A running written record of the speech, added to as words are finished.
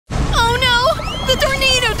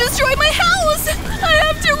destroyed my house! I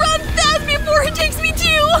have to run fast before it takes me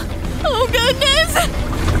too! Oh goodness!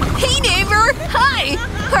 Hey neighbor! Hi!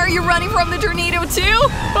 Are you running from the tornado too?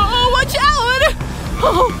 Oh, watch out!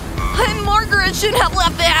 Oh, and Margaret shouldn't have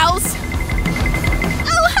left the house!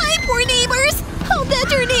 Oh, hi poor neighbors! Oh, that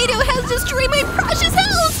tornado has destroyed my precious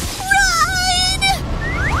house! Run!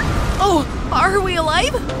 Oh, are we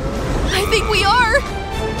alive? I think we are!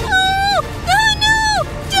 Oh! Oh no!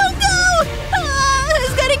 Don't go!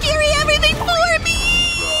 Who's gonna carry everything for me?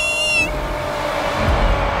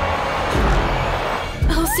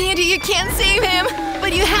 Oh, Sandy, you can't save him!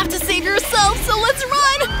 But you have to save yourself, so let's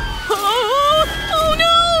run! Oh no!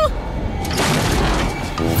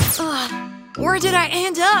 Where did I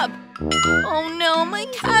end up? Oh no, my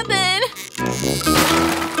cabin!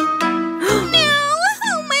 No!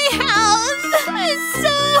 Oh, my house! It's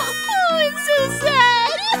so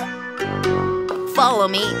sad! Follow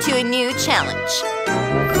me to a new challenge.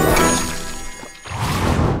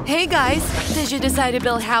 Hey guys, did you decide to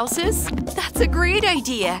build houses? That's a great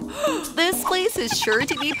idea! This place is sure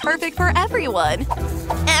to be perfect for everyone!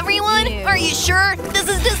 Everyone? Are you sure? This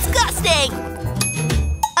is disgusting!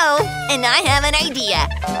 Oh, and I have an idea!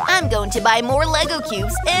 I'm going to buy more Lego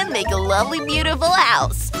cubes and make a lovely, beautiful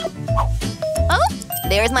house! Oh,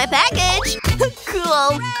 there's my package!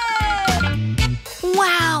 Cool!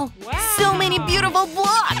 Wow! So many beautiful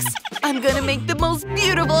blocks! I'm gonna make the most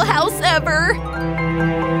beautiful house ever!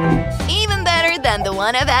 Even better than the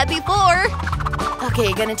one I've had before!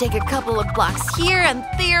 Okay, gonna take a couple of blocks here and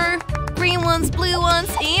there. Green ones, blue ones,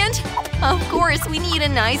 and… of course, we need a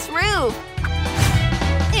nice roof!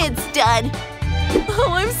 It's done!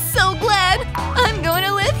 Oh, I'm so glad! I'm going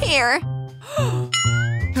to live here!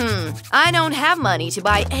 I don't have money to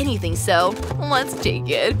buy anything, so let's take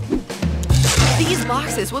it. These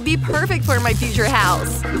boxes would be perfect for my future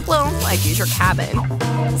house. Well, my future cabin.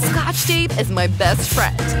 Scotch tape is my best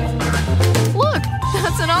friend. Look,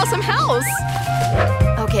 that's an awesome house!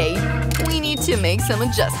 Okay, we need to make some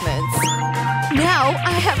adjustments. Now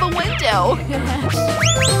I have a window!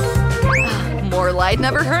 More light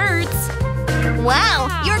never hurts! Wow,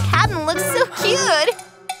 your cabin looks so cute!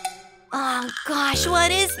 Oh gosh,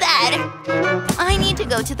 what is that? I need to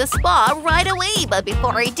go to the spa right away, but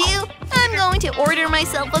before I do, I'm going to order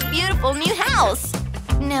myself a beautiful new house.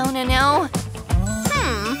 No.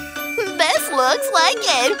 This looks like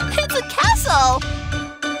it! It's a castle!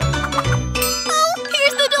 Oh,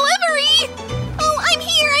 here's the delivery! Oh, I'm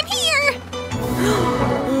here!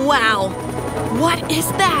 Wow! What is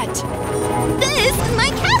that? This is my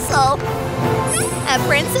castle! A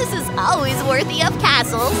princess is always worthy of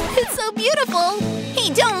castles. It's so beautiful! Hey,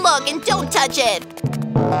 don't look and don't touch it!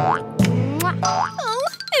 Oh,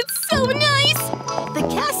 it's so nice! The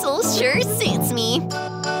castle sure suits me.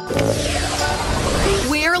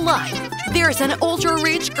 We're live! There's an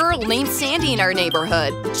ultra-rich girl named Sandy in our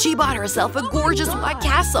neighborhood. She bought herself a gorgeous white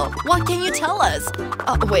castle. What can you tell us?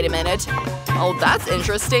 Wait a minute. Oh, that's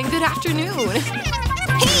interesting. Good afternoon.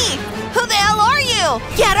 Hey! Who the hell are you?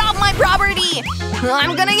 Get off my property!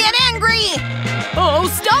 I'm gonna get angry! Oh,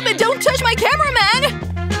 stop it! Don't touch my cameraman!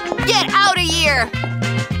 Get out of here!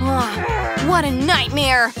 Oh, what a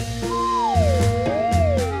nightmare!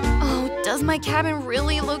 Oh, does my cabin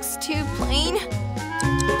really look too plain?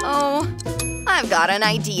 Oh, I've got an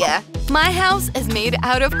idea. My house is made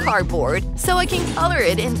out of cardboard, so I can color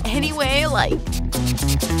it in any way I like.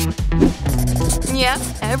 Yeah,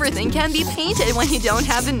 everything can be painted when you don't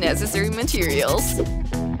have the necessary materials.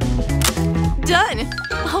 Done!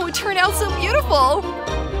 Oh, it turned out so beautiful!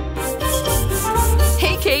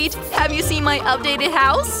 Hey Kate, have you seen my updated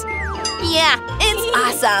house? Yeah, it's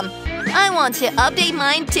awesome! I want to update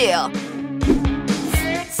mine too.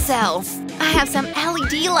 So, I have some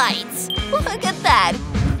LED lights. Look at that!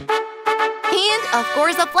 And, of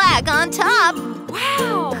course, a flag on top!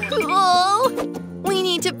 Wow! Cool! We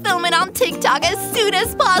need to film it on TikTok as soon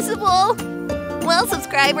as possible! Well,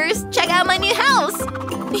 subscribers, check out my new house!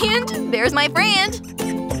 And there's my friend!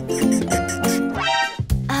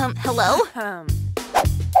 Hello?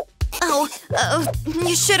 Oh,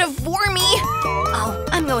 you should have warned me! Oh,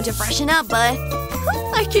 I'm going to freshen up, but…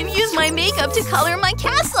 I can use my makeup to color my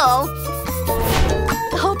castle!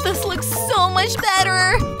 Oh, this looks so much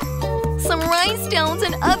better! Some rhinestones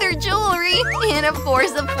and other jewelry, and of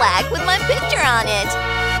course a flag with my picture on it!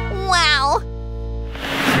 Wow!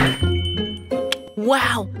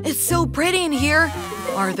 Wow, it's so pretty in here!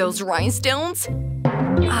 Are those rhinestones?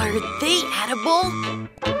 Are they edible?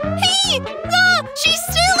 Hey! Ah! She's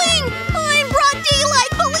stealing! I'm broad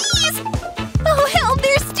daylight, police! Oh, help!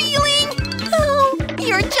 They're stealing! Oh,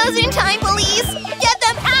 you're just in time, police! Get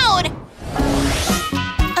them out!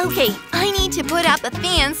 put up a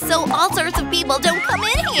fence so all sorts of people don't come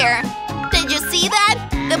in here. Did you see that?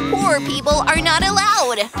 The poor people are not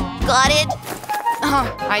allowed. Got it?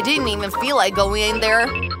 I didn't even feel like going in there.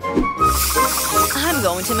 I'm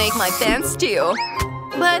going to make my fence too.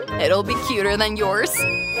 But it'll be cuter than yours.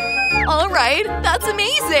 Alright, that's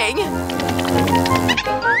amazing!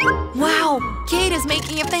 Wow, Kate is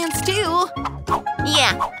making a fence too!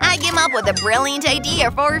 Yeah, I came up with a brilliant idea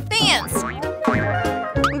for a fence!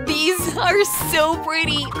 These are so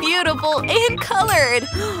pretty, beautiful, and colored!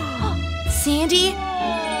 Sandy?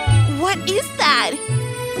 What is that?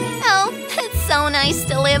 Oh, it's so nice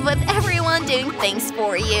to live with everyone doing things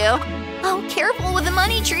for you. Oh, careful with the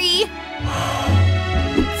money tree!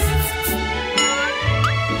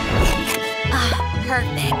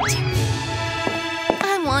 Perfect.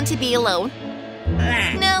 I want to be alone.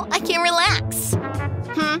 No, I can relax.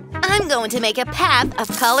 I'm going to make a path of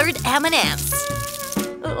colored M&Ms.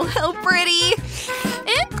 Oh, how pretty!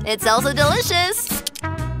 And it's also delicious.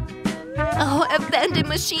 Oh, a vending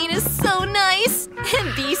machine is so nice.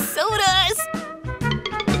 And these sodas.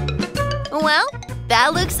 Well,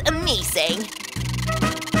 that looks amazing.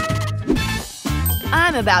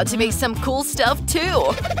 I'm about to make some cool stuff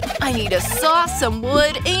too. I need a saw, some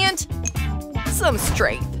wood, and some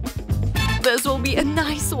strength. This will be a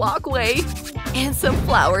nice walkway. And some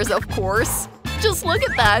flowers, of course. Just look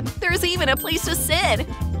at that. There's even a place to sit.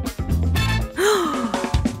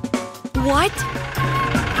 What?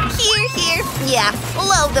 Here. Yeah,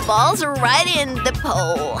 load the balls right in the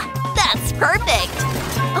pole. That's perfect.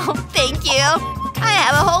 Oh, thank you. I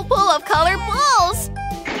have a whole pool of colored balls.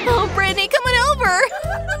 Oh, Brittany, come on over!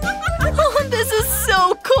 Oh, this is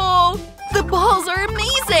so cool! The balls are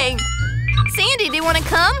amazing! Sandy, do you want to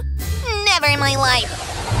come? Never in my life.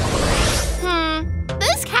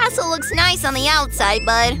 This castle looks nice on the outside,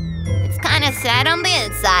 but it's kind of sad on the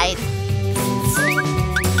inside.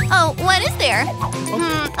 Oh, what is there?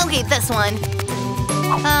 Okay, this one.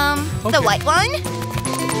 The white one?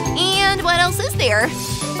 And what else is there?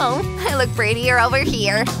 Oh, I look prettier over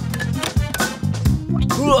here.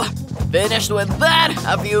 Finished with that,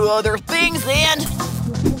 a few other things, and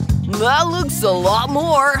that looks a lot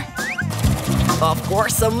more. Of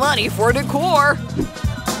course, some money for decor.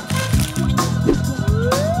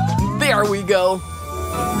 There we go.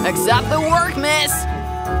 Accept the work, miss.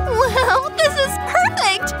 Wow, this is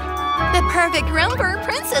perfect! The perfect room for a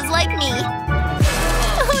princess like me.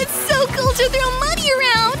 Oh, it's so cool to throw money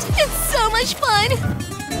around. It's so much fun.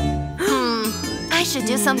 I should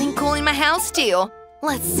do something cool in my house too.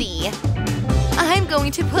 Let's see. I'm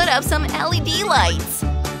going to put up some LED lights.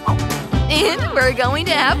 And we're going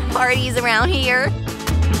to have parties around here.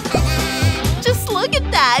 Just look at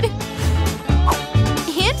that.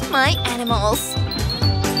 And my animals.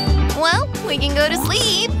 Well, we can go to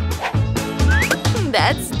sleep.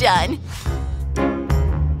 That's done.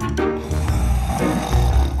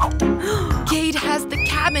 Kate has the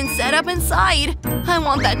cabin set up inside. I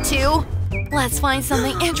want that too. Let's find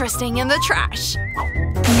something interesting in the trash.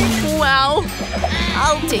 Wow.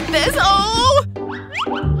 I'll take this. Oh!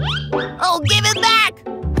 Oh, give it back!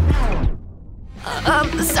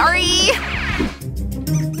 Sorry.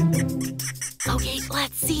 Okay,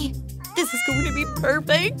 let's see. This is going to be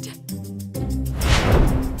perfect.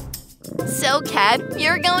 So, Kat,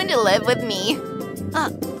 you're going to live with me.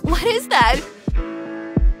 What is that?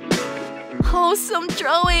 Oh, some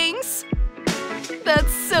drawings.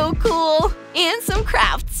 That's so cool. And some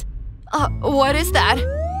crafts. What is that?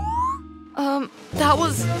 That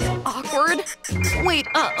was awkward. Wait,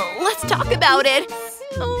 let's talk about it.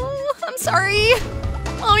 Oh, I'm sorry.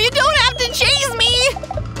 Oh, you don't have to chase me!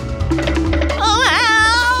 Oh,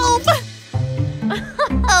 help!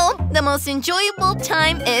 Oh, the most enjoyable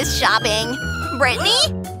time is shopping. Brittany?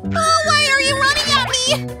 Oh, why are you running at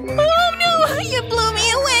me? Oh no, you blew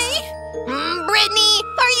me away! Brittany,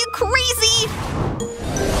 are you crazy?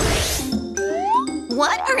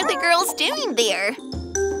 What are the girls doing there?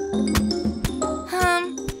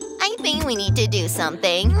 I think we need to do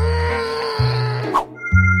something.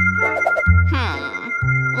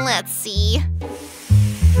 Let's see.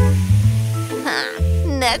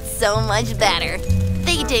 That's so much better.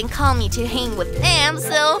 They didn't call me to hang with them,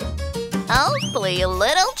 so I'll play a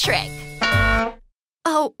little trick.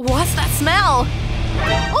 Oh, what's that smell?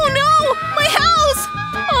 Oh no! My house!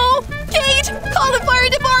 Oh, Kate! Call the fire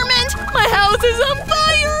department! My house is on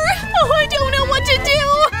fire! Oh, I don't know what to do!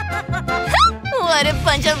 What a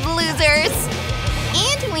bunch of losers!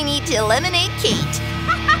 And we need to eliminate Kate.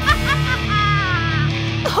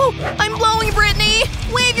 Oh, I'm blowing, Brittany!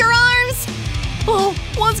 Wave your arms! Oh,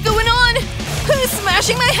 what's going on? Who's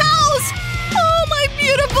smashing my house? Oh, my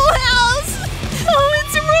beautiful house!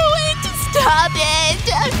 Stop it!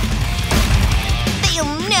 They'll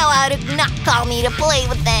know how to not call me to play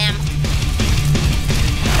with them.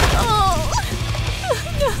 Oh,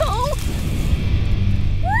 no.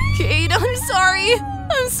 Kate, I'm sorry.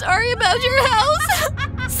 I'm sorry about your house.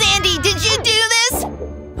 Sandy, did you do this?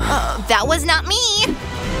 That was not me.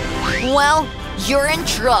 Well, you're in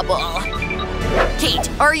trouble. Kate,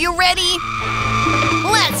 are you ready?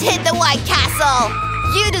 Let's hit the White Castle.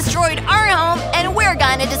 You destroyed our home, and we're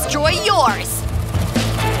gonna destroy yours.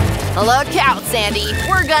 Look out, Sandy.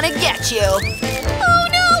 We're gonna get you. Oh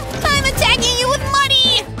no! I'm attacking you with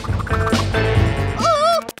money!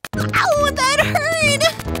 Oh! Ow, that hurt!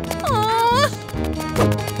 Oh.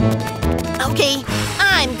 Okay,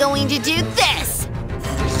 I'm going to do this.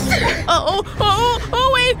 Oh,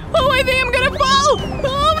 wait. Oh, I think I'm gonna fall.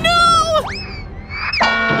 Oh, no.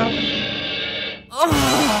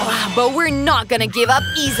 Oh, but we're not gonna give up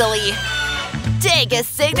easily. Take a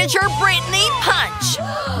signature Britney punch.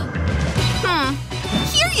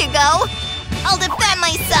 Here you go. I'll defend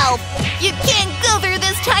myself. You can't go through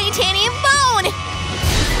this titanium bone.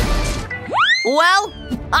 Well,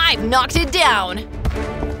 I've knocked it down.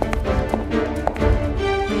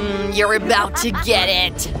 You're about to get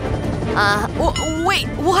it. Wait,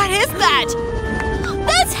 what is that?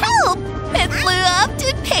 That's help. It flew up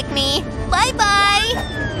to pick me. Bye-bye.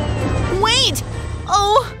 Wait!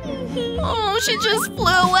 Oh, she just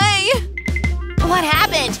flew away. What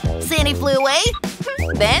happened? Sandy flew away?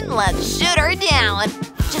 Then let's shoot her down.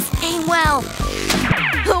 Just aim well.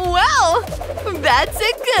 Well, that's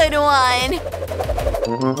a good one.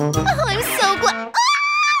 Oh, I'm so glad.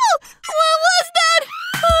 Oh! What was that?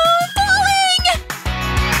 Falling!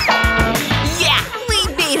 Yeah, we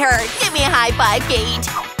beat her. Give me a high five, Kate.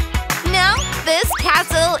 Now, this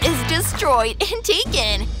castle is destroyed and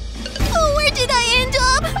taken. Oh, where did I end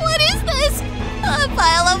up? What is this? A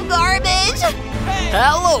pile of garbage?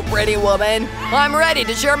 Hello, pretty woman. I'm ready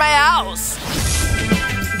to share my house.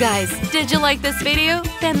 Guys, did you like this video?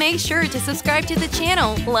 Then make sure to subscribe to the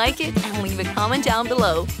channel, like it, and leave a comment down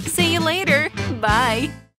below. See you later. Bye.